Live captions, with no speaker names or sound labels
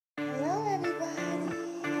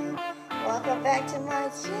Welcome back to my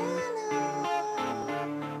channel.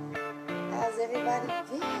 How's everybody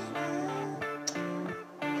been?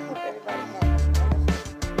 I hope everybody had a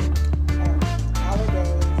wonderful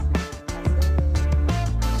holidays.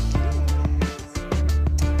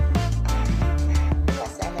 I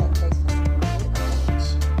said I had a taste for some good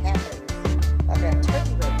hamburgers. I got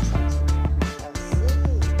turkey burgers. Let's see.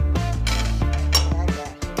 And I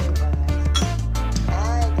got here, guys.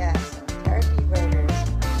 I got some turkey burgers,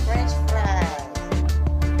 French fries,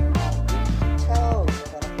 toast.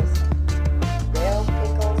 I'm gonna put some dill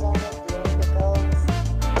pickles on it, dill pickles,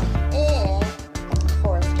 and of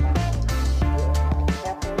course my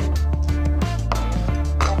peppers,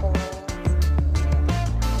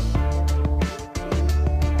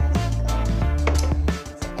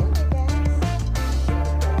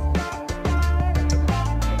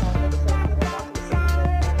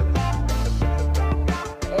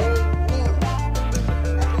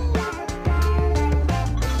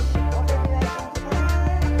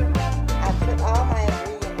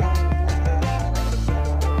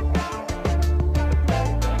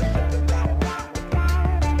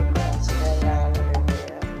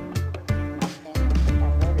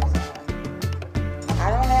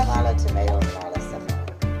 tomatoes and all that stuff on it.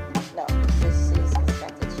 No, it's just cheese. It's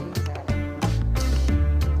got the cheese on it.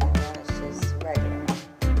 And then it's just regular.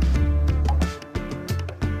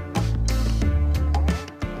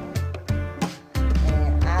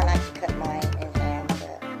 And I like to cut mine in half.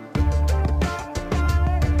 But I'm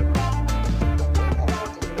going to do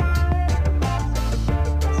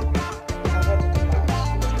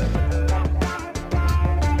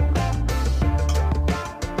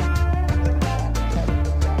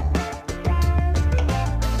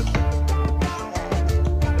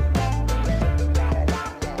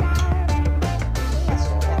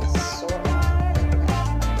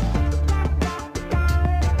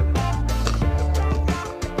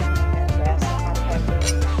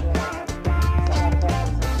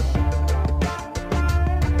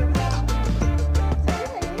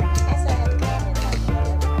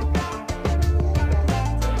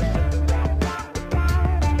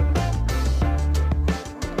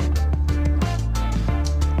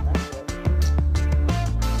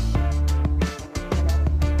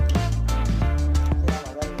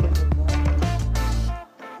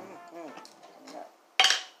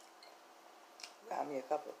got me a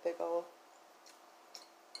couple of pickles.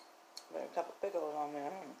 Put a couple of pickles on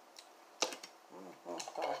there. Oh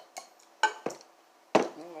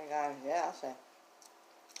my God, yeah, I say.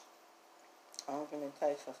 I'm gonna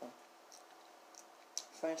taste for some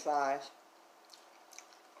French fries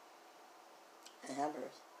and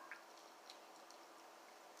hamburgers.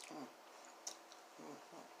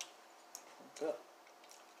 Good.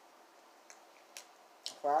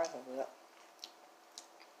 Fries are good.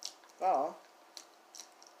 So,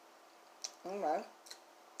 anyway,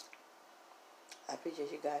 I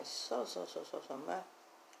appreciate you guys so much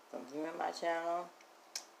for viewing my channel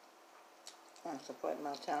and supporting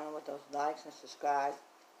my channel with those likes and subscribe.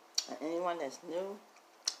 And anyone that's new,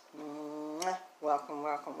 welcome to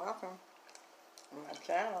my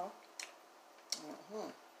channel.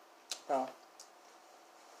 So,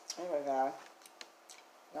 anyway, guys,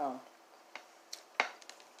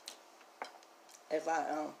 if I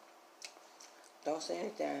don't say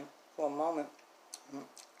anything for a moment,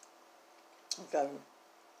 because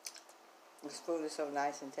this food is so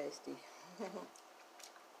nice and tasty.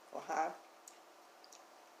 Well, hi,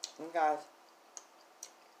 you guys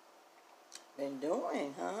been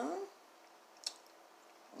doing, huh?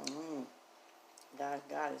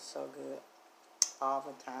 God is so good all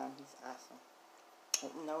the time. He's awesome.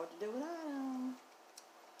 Don't know what to do without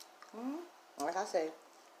him. Like I say,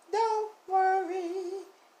 don't worry,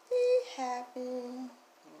 be happy.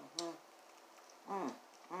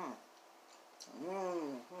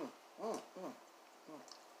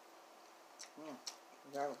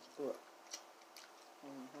 That was good.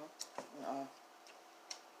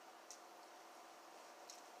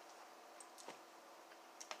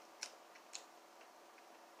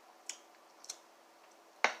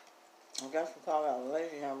 I guess we call that a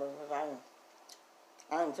lazy hamburger because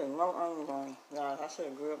I didn't take no onions on it. Guys, I should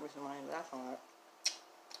have grew up with some onions, but that's alright.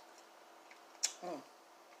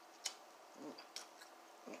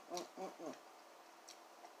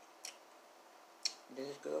 This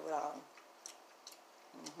is good without them.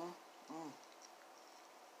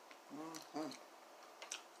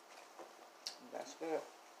 That's good.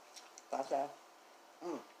 That's that.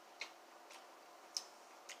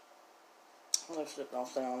 Lipstick don't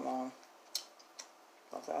stay on long.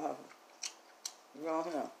 That's how I have it. You go on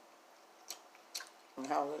here and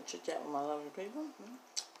have a little chit chat with my lovely people.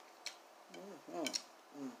 Mm-hmm.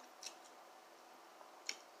 Mm.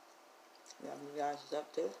 Yeah, you guys is up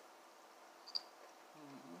to.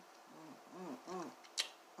 Mm-hmm. Mm-hmm.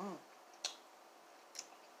 Mm.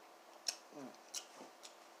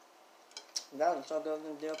 That was so good with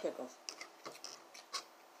them dill pickles.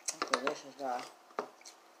 Delicious, guys.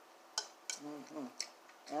 Mm-hmm.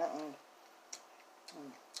 Mm-mm.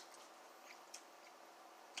 Mm.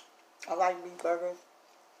 I like beef burgers,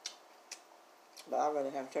 but I'd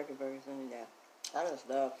rather have turkey burgers any day. I just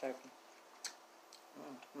love turkey.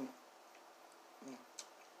 Mm-hmm. Mm.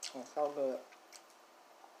 It's so good.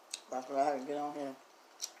 That's what I had to get on here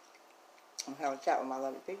and have a chat with my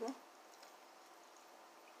lovely people.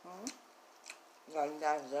 What you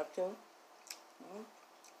guys is up to.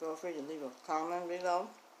 Feel free to leave a comment below.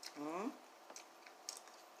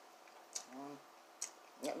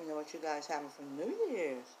 Let me know what you guys having for New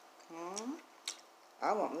Year's.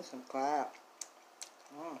 I want me some crab.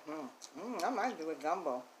 I might do a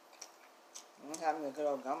gumbo. I'm having a good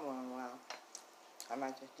old gumbo in a while. I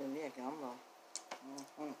might just do me a gumbo.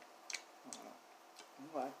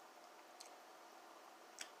 Okay.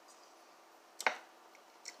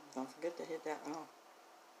 Don't forget to hit that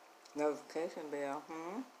notification bell.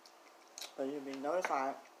 So you'll be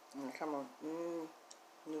notified when I come up new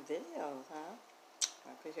videos, huh?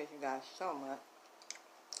 I appreciate you guys so much.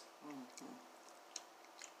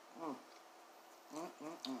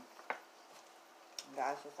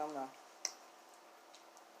 Guys, just I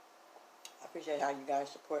appreciate how you guys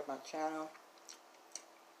support my channel.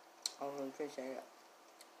 I really appreciate it.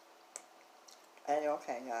 Hey,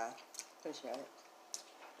 okay, guys. Appreciate it.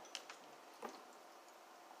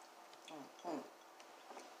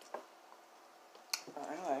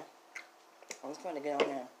 Anyway, I'm just going to get on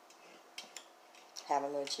here, have a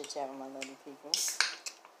little chit chat with my lovely people.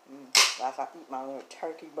 Like I eat my little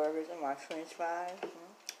turkey burgers and my French fries.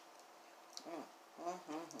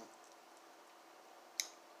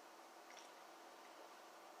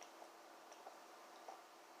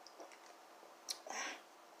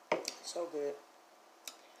 So good.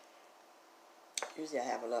 Usually I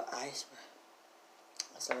have a little ice, but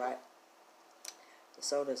that's alright. The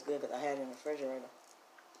soda's good because I had it in the refrigerator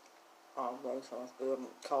all day, so it's good and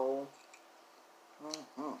cold.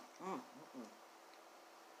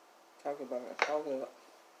 Turkey burger is so good.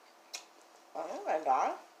 Anyway,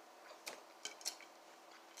 guys,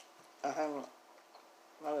 I have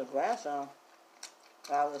my little grandson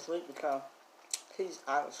out this week because he's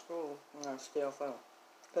out of school, still for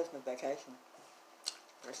Christmas vacation.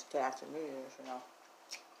 Just till after New Year's,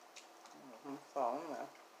 So anyway,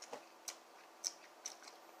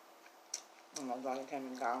 my daughter came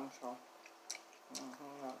and got him, so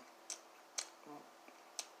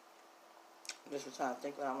just was trying to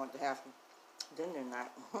think what I want to have for dinner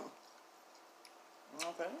tonight. Okay,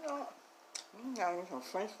 you know what? Got me some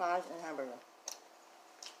French fries and hamburger.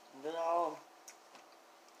 Good old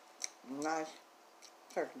nice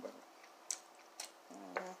turkey burger.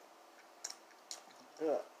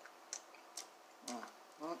 Good.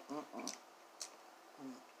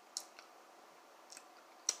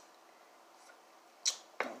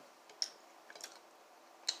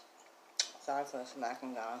 Sorry for the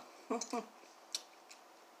smacking, guys.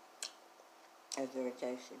 It's very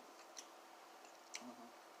tasty.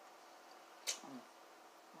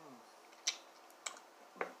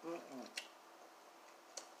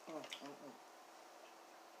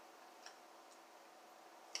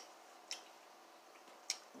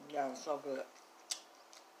 Yeah, it's so good.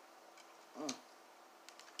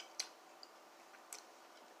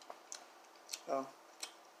 So,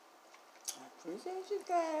 I appreciate you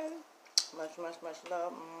guys. Much, much, much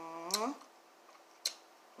love.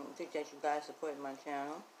 I appreciate you guys supporting my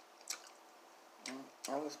channel.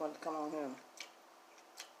 I just wanted to come on here and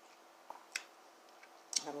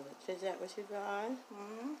have a little chit chat with you guys.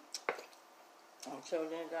 Until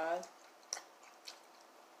then, guys,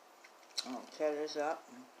 I'm going to tear this up.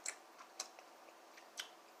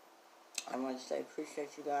 I want to say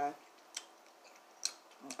appreciate you guys.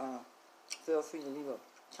 Feel free to leave a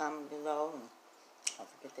comment below. And don't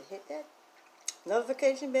forget to hit that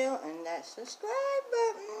notification bell and that subscribe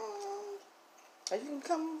button so you can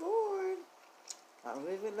come aboard. I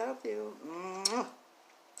really love you.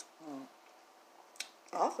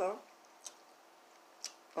 Also,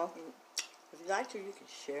 if you like to, you can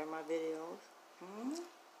share my videos.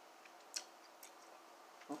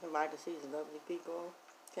 If you'd like to see the lovely people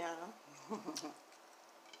channel.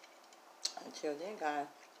 Until then, guys,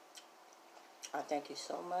 I thank you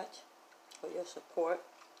so much for your support.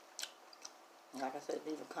 Like I said,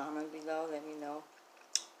 leave a comment below. Let me know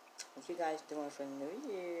what you guys doing for New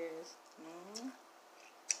Year's.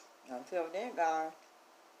 Until then, guys,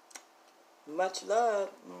 much love.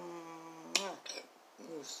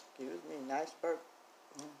 Excuse me, nice burp.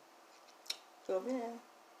 Till then,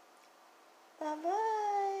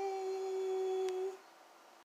 bye-bye.